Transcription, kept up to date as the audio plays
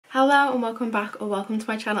Hello and welcome back, or welcome to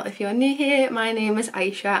my channel if you're new here. My name is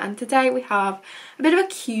Aisha and today we have a bit of a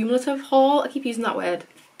cumulative haul. I keep using that word.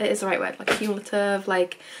 It is the right word, like cumulative,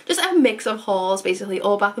 like just a mix of hauls, basically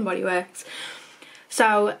all Bath and Body Works.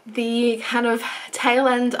 So the kind of tail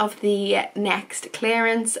end of the next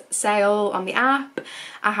clearance sale on the app,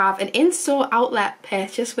 I have an in-store outlet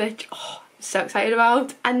purchase which I'm so excited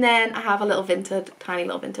about, and then I have a little Vinted, tiny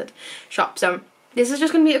little Vinted shop. So this is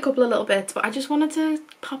just going to be a couple of little bits, but I just wanted to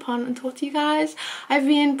pop on and talk to you guys. I've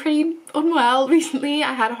been pretty unwell recently.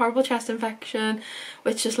 I had a horrible chest infection,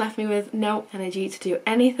 which just left me with no energy to do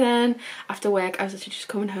anything. After work, I was literally just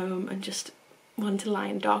coming home and just wanted to lie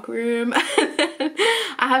in a dark room.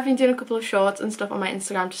 I have been doing a couple of shorts and stuff on my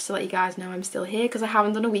Instagram just to let you guys know I'm still here, because I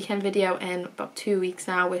haven't done a weekend video in about 2 weeks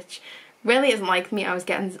now, which really isn't like me. I was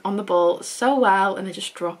getting on the ball so well and I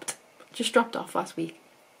just dropped off last week.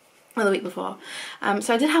 Or the week before.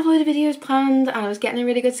 So I did have a load of videos planned and I was getting a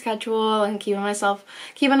really good schedule and keeping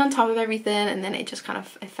on top of everything, and then it just kind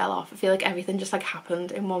of, it fell off. I feel like everything just like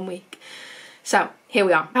happened in 1 week. So here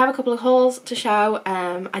we are. I have a couple of hauls to show.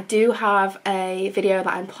 I do have a video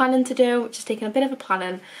that I'm planning to do, which is taking a bit of a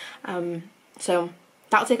planning. So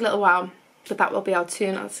that'll take a little while, but that will be out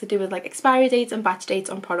soon. That's to do with like expiry dates and batch dates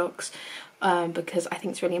on products, because I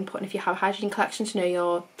think it's really important if you have a hygiene collection to know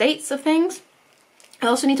your dates of things. I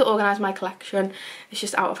also need to organise my collection. It's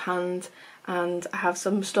just out of hand and I have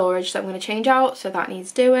some storage that I'm going to change out, so that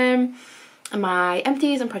needs doing. And my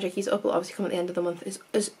empties and project keys up will obviously come at the end of the month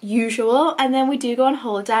as usual. And then we do go on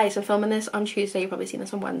holiday. So I'm filming this on Tuesday, you've probably seen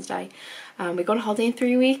this on Wednesday. We go on holiday in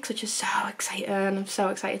 3 weeks, which is so exciting. I'm so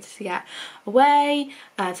excited to get away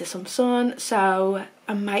to some sun. So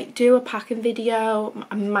I might do a packing video.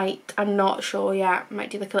 I'm not sure yet. I might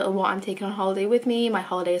do like a little what I'm taking on holiday with me, my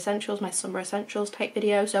holiday essentials, my summer essentials type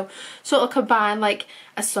video. So sort of combine like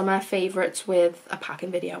a summer favourites with a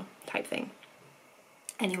packing video type thing.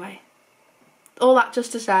 Anyway, all that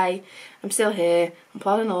just to say, I'm still here, I'm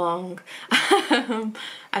plodding along. I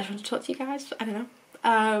just want to talk to you guys, I don't know.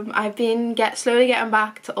 I've been slowly getting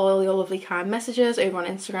back to all your lovely kind messages over on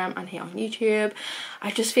Instagram and here on YouTube. I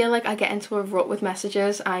just feel like I get into a rut with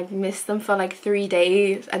messages. I miss them for like 3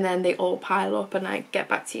 days and then they all pile up and I get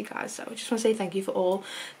back to you guys. So I just want to say thank you for all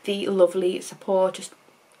the lovely support.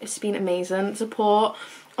 It's been amazing. Support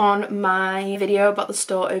on my video about the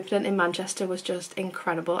store opening in Manchester was just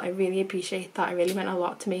incredible. I really appreciate that. It really meant a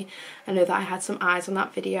lot to me. I know that I had some eyes on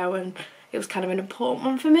that video and it was kind of an important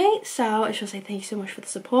one for me. So I just want to say thank you so much for the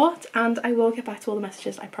support, and I will get back to all the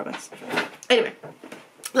messages, I promise. Anyway,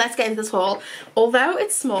 let's get into this haul. Although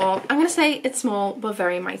it's small, I'm going to say it's small but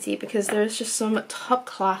very mighty, because there's just some top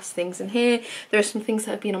class things in here. There are some things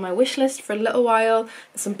that have been on my wish list for a little while.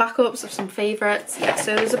 There's some backups of some favourites. Yeah,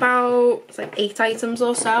 so there's about, it's like 8 items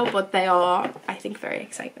or so, but they are, I think, very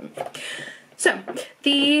exciting. So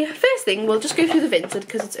the first thing, we'll just go through the Vinted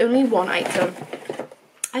because it's only one item.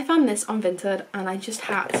 I found this on Vinted and I just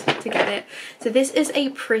had to get it. So this is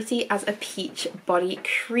a Pretty as a Peach body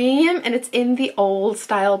cream and it's in the old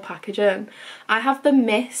style packaging. I have the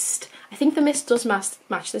mist. I think the mist does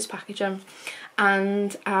match this packaging.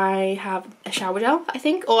 And I have a shower gel, I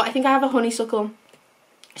think. Or I think I have a honeysuckle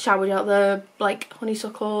shower gel. The like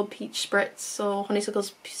honeysuckle peach spritz or honeysuckle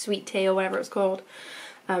sweet tea or whatever it's called.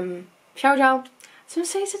 Shower gel. So I'm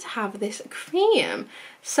excited to have this cream.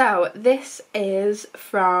 So this is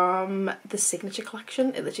from the Signature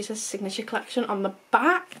Collection. It literally says Signature Collection on the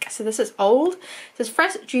back. So this is old. It says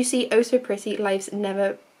fresh, juicy, oh so pretty, life's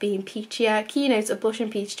never been peachier. Key notes of blush and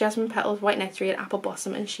peach, jasmine petals, white nectarine, apple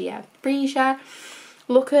blossom and shea freesia.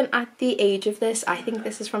 Looking at the age of this, I think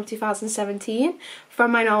this is from 2017.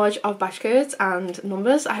 From my knowledge of batch codes and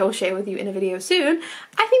numbers, I will share with you in a video soon,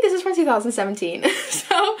 I think this is from 2017.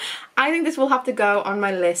 So I think this will have to go on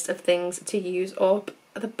my list of things to use up.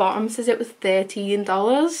 At the bottom says it was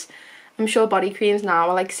 $13. I'm sure body creams now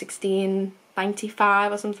are like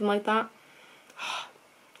 $16.95 or something like that.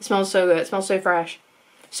 It smells so good. It smells so fresh.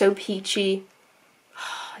 So peachy.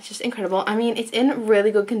 It's just incredible. I mean, it's in really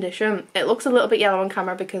good condition. It looks a little bit yellow on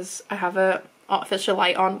camera because I have a artificial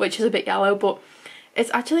light on, which is a bit yellow, but it's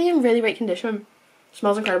actually in really great condition. It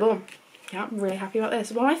smells incredible. Yeah, I'm really happy about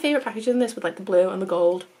this. One of my favourite packaging, this with like the blue and the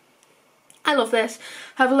gold. I love this.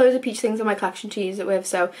 I have loads of peach things in my collection to use it with,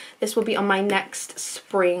 so this will be on my next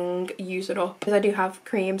spring use it up, because I do have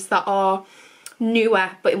creams that are newer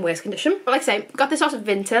but in worse condition. But like I say, got this out of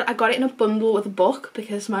Vinted. I got it in a bundle with a book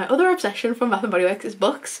because my other obsession from Bath and Body Works is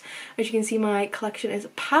books. As you can see, my collection is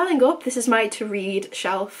piling up. This is my to read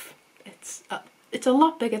shelf. It's it's a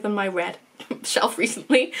lot bigger than my red shelf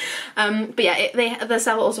recently. But yeah, the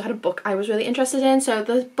seller also had a book I was really interested in. So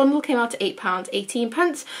the bundle came out to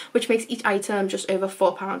 £8.18, which makes each item just over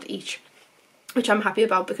 £4 each, which I'm happy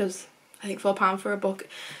about because I think £4 for a book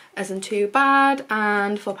isn't too bad,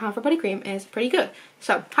 and £4 for body cream is pretty good.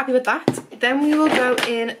 So happy with that. Then we will go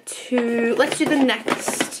into, let's do the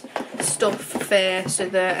next stuff first. So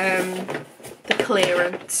the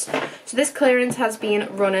clearance. So this clearance has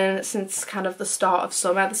been running since kind of the start of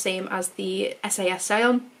summer, the same as the SAS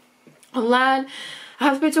sale online. I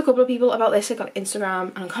have spoken to a couple of people about this, like on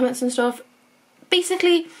Instagram and comments and stuff.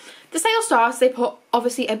 Basically, the sale starts, they put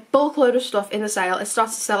obviously a bulk load of stuff in the sale, it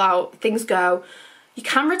starts to sell out, things go. You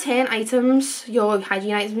can return items, your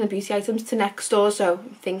hygiene items and beauty items, to next store, so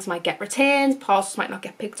things might get returned, parcels might not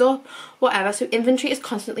get picked up, whatever. So inventory is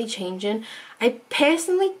constantly changing. I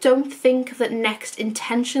personally don't think that Next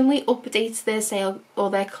intentionally updates their sale or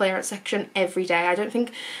their clearance section every day. I don't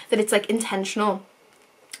think that it's like intentional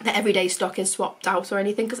that everyday stock is swapped out or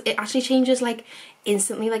anything, because it actually changes like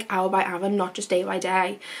instantly, like hour by hour, not just day by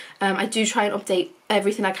day. I do try and update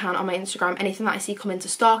everything I can on my Instagram, anything that I see come into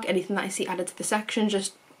stock, anything that I see added to the section,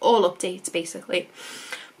 just all updates basically.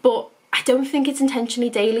 But I don't think it's intentionally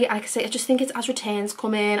daily. Like I say, I just think it's as returns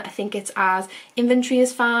come in, I think it's as inventory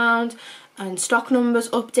is found and stock numbers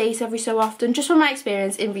update every so often. Just from my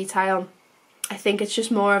experience in retail, I think it's just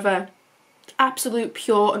more of a absolute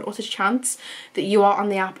pure and utter chance that you are on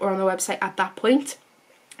the app or on the website at that point.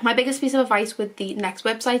 My biggest piece of advice with the Next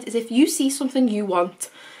website is, if you see something you want,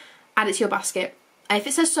 add it to your basket. And if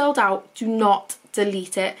it says sold out, do not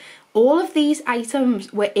delete it. All of these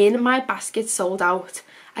items were in my basket sold out.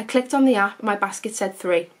 I clicked on the app and my basket said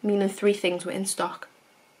 3, meaning 3 things were in stock,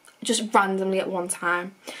 just randomly at one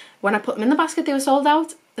time. When I put them in the basket, they were sold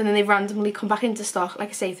out, and then they randomly come back into stock, like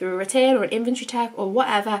I say, through a return or an inventory check or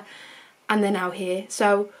whatever, and they're now here.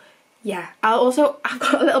 So yeah, I've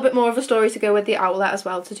got a little bit more of a story to go with the outlet as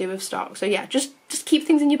well, to do with stock. So yeah, just keep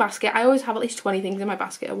things in your basket. I always have at least 20 things in my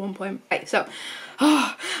basket at one point. Right, so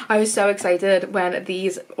I was so excited when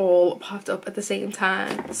these all popped up at the same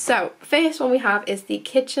time. So first one we have is the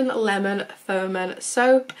Kitchen Lemon Foaming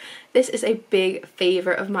Soap. This is a big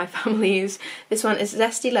favourite of my family's. This one is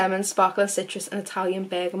Zesty Lemon, Sparkling Citrus and Italian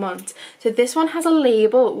Bergamot. So this one has a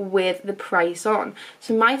label with the price on.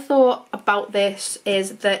 So my thought about this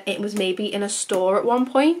is that it was maybe in a store at one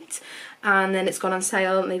point and then it's gone on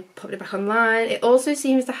sale and they put it back online. It also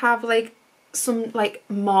seems to have like some like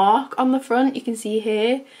mark on the front, you can see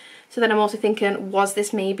here. So then I'm also thinking, was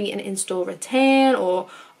this maybe an in-store return or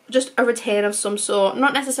just a return of some sort?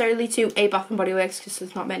 Not necessarily to a Bath & Body Works, because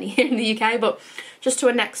there's not many here in the UK, but just to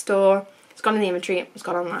a Next store. It's gone in the inventory, it's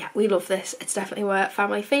gone online. Yeah, we love this. It's definitely a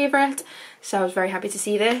family favourite, so I was very happy to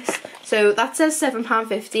see this. So that says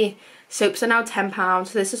 £7.50. Soaps are now £10.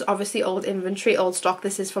 So this is obviously old inventory, old stock.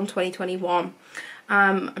 This is from 2021.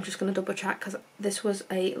 I'm just going to double check because this was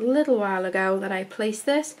a little while ago that I placed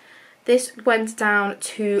this. This went down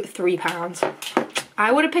to £3.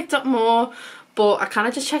 I would have picked up more, but I kind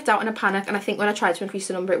of just checked out in a panic, and I think when I tried to increase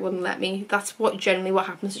the number it wouldn't let me. That's generally what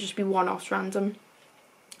happens, to just be one-offs random.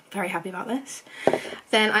 Very happy about this.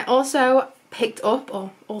 Then I also picked up,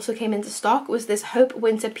 or also came into stock, was this Hope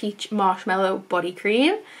Winter Peach Marshmallow Body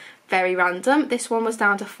Cream. Very random. This one was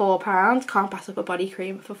down to £4. Can't pass up a body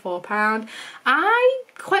cream for £4. I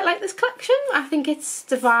quite like this collection. I think it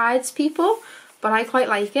divides people, but I quite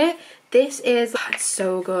like it. This is, it's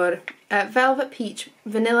so good. Velvet Peach,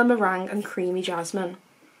 Vanilla Meringue and Creamy Jasmine.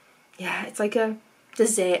 Yeah, it's like a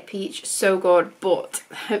dessert peach. So good, but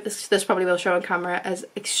I hope this probably will show on camera as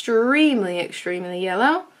extremely, extremely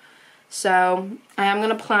yellow. So I am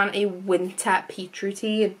going to plan a winter peach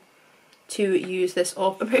routine to use this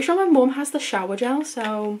up. I'm pretty sure my mum has the shower gel,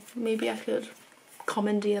 so maybe I could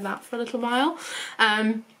commandeer that for a little while.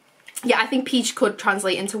 Yeah, I think peach could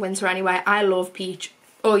translate into winter anyway. I love peach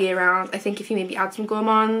all year round. I think if you maybe add some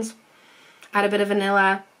gourmands, add a bit of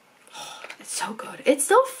vanilla, oh, it's so good. It's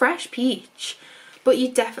still fresh peach, but you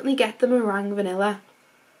definitely get the meringue vanilla.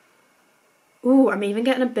 Ooh, I'm even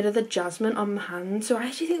getting a bit of the jasmine on my hand, so I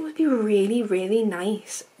actually think it would be really, really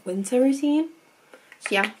nice winter routine.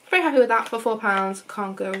 So yeah, very happy with that for £4.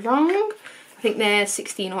 Can't go wrong. I think they're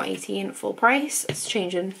 16 or 18 full price. It's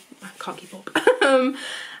changing. I can't keep up.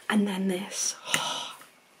 And then this. Oh,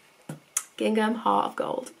 Gingham Heart of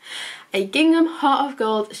Gold. A Gingham Heart of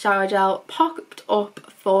Gold shower gel popped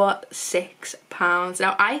up for £6.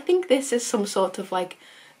 Now I think this is some sort of like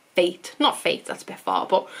fate. Not fate, that's a bit far,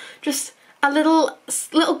 but just a little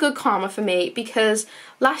good karma for me, because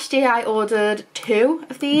last year I ordered 2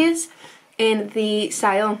 of these in the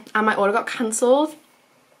sale and my order got cancelled,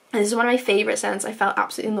 And this is one of my favourite scents. I fell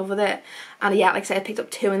absolutely in love with it. And yeah, like I said, I picked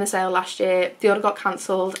up 2 in the sale last year. The order got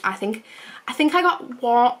cancelled. I think I got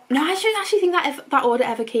one. No, I don't actually think that order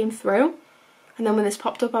ever came through. And then when this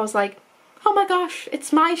popped up, I was like, oh my gosh,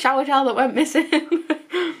 it's my shower gel that went missing.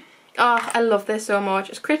 Oh, I love this so much.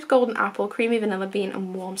 It's crisp golden apple, creamy vanilla bean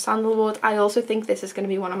and warm sandalwood. I also think this is going to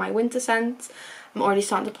be one of my winter scents. I'm already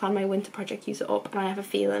starting to plan my winter project use it up, and I have a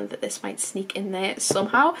feeling that this might sneak in there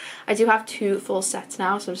somehow. I do have 2 full sets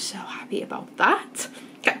now, so I'm so happy about that.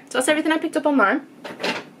 Okay, so that's everything I picked up online.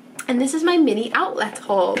 And this is my mini outlet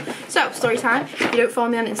haul. So, story time. If you don't follow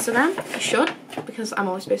me on Instagram, you should, because I'm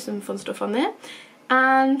always posting some fun stuff on there.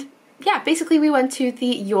 And yeah, basically we went to the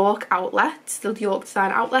York outlet, the York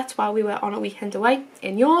Design outlet, while we were on a weekend away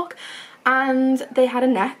in York. And they had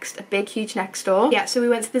a big huge next store. Yeah, so we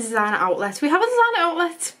went to the designer outlet. We have a designer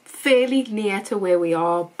outlet fairly near to where we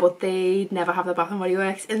are, but they never have the Bath & Body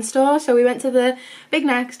Works in store. So we went to the big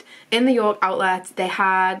next in the York outlet. They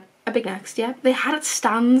had a big next, yeah. They had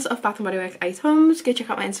stands of Bath & Body Works items. Go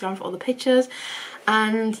check out my Instagram for all the pictures.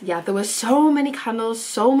 And yeah, there were so many candles,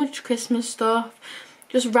 so much Christmas stuff,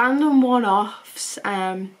 just random one-offs.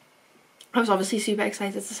 I was obviously super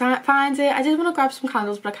excited to find it. I did want to grab some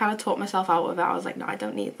candles, but I kind of talked myself out of it. I was like, no, I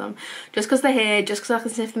don't need them. Just because they're here, just because I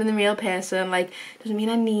can sniff them in the real person, like, doesn't mean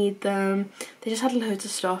I need them. They just had loads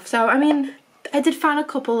of stuff. So, I mean, I did find a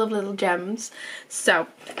couple of little gems. So,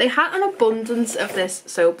 they had an abundance of this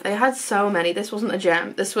soap. They had so many. This wasn't a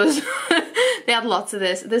gem. This was... they had lots of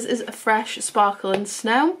this. This is a Fresh Sparkling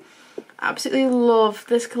Snow. Absolutely love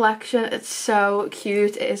this collection. It's so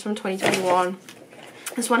cute. It is from 2021.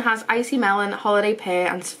 This one has Icy Melon, Holiday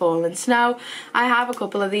Pear and Fallen Snow. I have a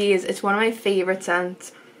couple of these. It's one of my favourite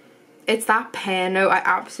scents. It's that pear note. I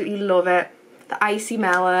absolutely love it. The Icy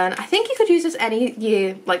Melon. I think you could use this any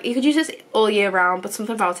year. Like, you could use this all year round, but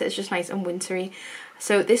something about it is just nice and wintry.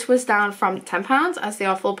 So this was down from £10, as they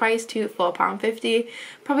are full price, to £4.50.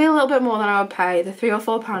 Probably a little bit more than I would pay. The £3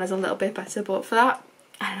 or £4 is a little bit better, but for that,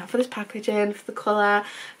 I don't know, for this packaging, for the colour,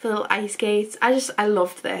 for the little ice skates, I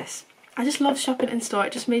loved this. I just love shopping in store.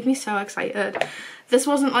 It just made me so excited. This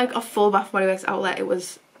wasn't like a full Bath & Body Works outlet. It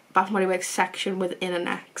was Bath & Body Works section within a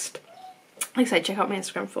next. Like I said, check out my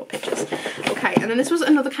Instagram for pictures. Okay, and then this was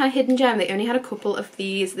another kind of hidden gem. They only had a couple of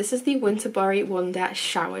these. This is the Winterberry Wonder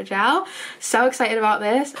Shower Gel. So excited about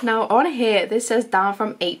this. Now, on here, this says down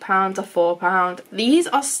from £8 to £4. These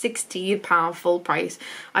are £16 full price.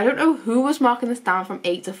 I don't know who was marking this down from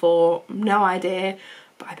 8 to 4. No idea.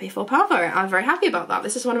 But I paid £4 for it. I'm very happy about that.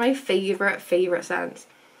 This is one of my favourite scents.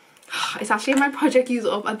 It's actually in my project use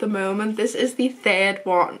up at the moment. This is the 3rd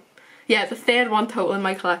one. Yeah, the 3rd one total in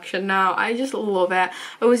my collection now. I just love it.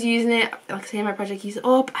 I was using it, like I say, in my project use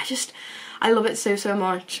up. I love it so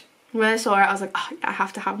much. When I saw it, I was like, oh, I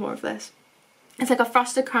have to have more of this. It's like a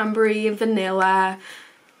frosted cranberry and vanilla,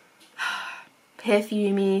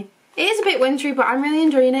 perfumey. It is a bit wintry, but I'm really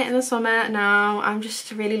enjoying it in the summer now. I'm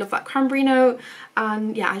just really love that cranberry note,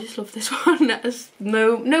 and yeah, I just love this one. There's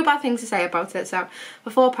no bad things to say about it. So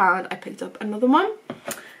for £4 I picked up another one.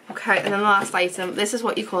 Okay, and then the last item. This is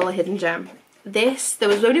what you call a hidden gem. There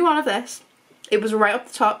was only one of this. It was right up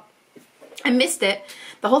the top. I missed it.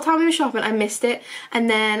 The whole time we were shopping, I missed it. And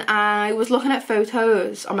then I was looking at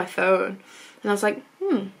photos on my phone, and I was like,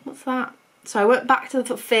 what's that? So I went back to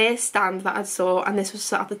the first stand that I saw, and this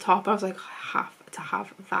was at the top. I was like, I have to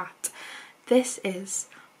have that. This is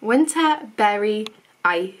Winter Berry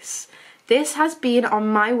Ice. This has been on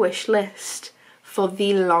my wish list for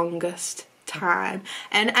the longest time.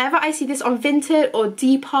 And whenever I see this on Vinted or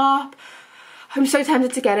Depop, I'm so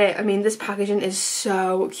tempted to get it. I mean, this packaging is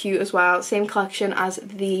so cute as well. Same collection as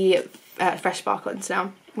the Fresh Sparkling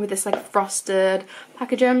Snow, with this like frosted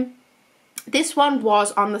packaging. This one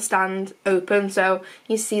was on the stand open, so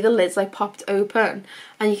you see the lids like popped open,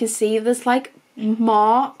 and you can see there's like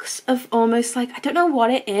marks of almost like, I don't know what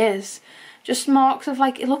it is, just marks of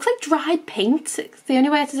like, it looks like dried paint. It's the only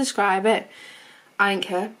way to describe it. I don't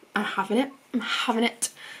care. I'm having it. I'm having it.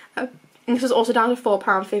 This was also down to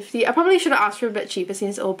 £4.50. I probably should have asked for a bit cheaper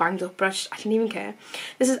since it's all banged up, but I didn't even care.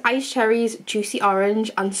 This is Iced Cherries, Juicy Orange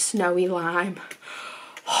and Snowy Lime.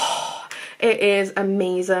 It is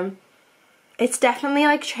amazing. It's definitely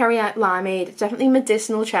like cherry limeade. It's definitely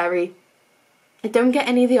medicinal cherry. I don't get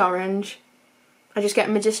any of the orange. I just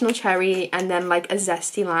get medicinal cherry and then like a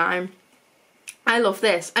zesty lime. I love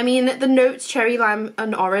this. I mean, the notes cherry, lime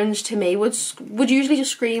and orange to me would usually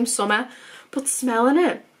just scream summer, but smelling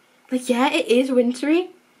it, like, yeah, it is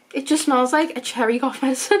wintry. It just smells like a cherry cough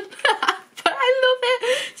medicine. But I love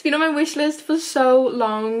it. It's been on my wish list for so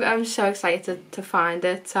long. I'm so excited to find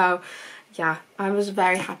it. So yeah, I was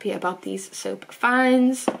very happy about these soap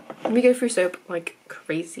finds. We go through soap like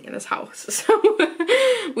crazy in this house, so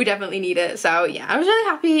we definitely need it. So yeah, I was really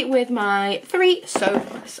happy with my 3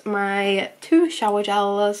 soaps, my 2 shower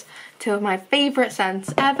gels, 2 of my favourite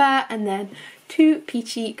scents ever, and then 2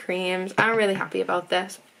 peachy creams. I'm really happy about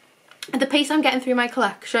this. At the pace I'm getting through my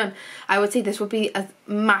collection, I would say this would be a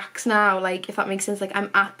max now, like, if that makes sense. Like, I'm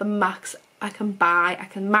at the max I can buy, I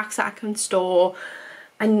can max it, I can store.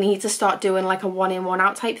 I need to start doing like a 1 in 1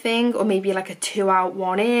 out type thing, or maybe like a 2 out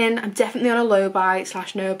 1 in. I'm definitely on a low buy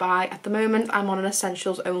 / no buy at the moment. I'm on an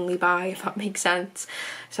essentials only buy, if that makes sense.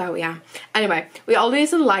 So yeah, anyway, we are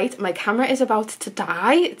losing light. My camera is about to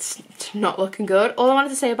die. It's not looking good. All I wanted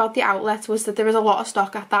to say about the outlet was that there is a lot of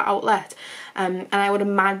stock at that outlet, and I would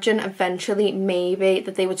imagine eventually maybe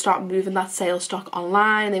that they would start moving that sales stock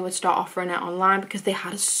online. They would start offering it online because they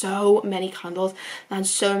had so many candles and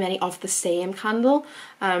so many of the same candle.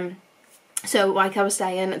 So like I was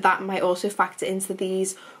saying, that might also factor into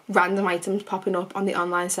these random items popping up on the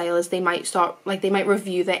online sales. They might start, like, they might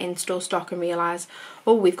review their in-store stock and realise,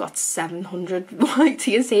 oh, we've got 700 white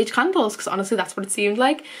tea and sage candles, because honestly that's what it seemed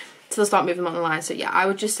like. So they'll start moving them online. So yeah, I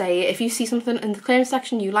would just say, if you see something in the clearance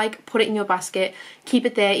section you like, put it in your basket, keep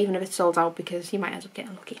it there even if it's sold out, because you might end up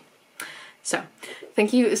getting lucky. So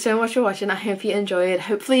thank you so much for watching. I hope you enjoyed.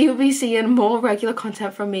 Hopefully you'll be seeing more regular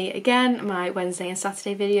content from me again. My Wednesday and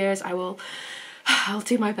Saturday videos, I'll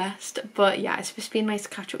do my best. But yeah, it's just been nice to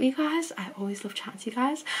catch up with you guys. I always love chatting to you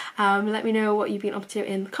guys. Let me know what you've been up to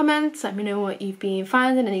in the comments. Let me know what you've been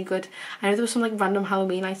finding, any good. I know there was some like random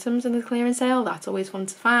Halloween items in the clearance sale. That's always fun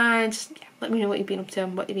to find. Just, yeah, let me know what you've been up to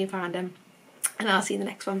and what you've been finding. And I'll see you in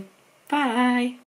the next one. Bye.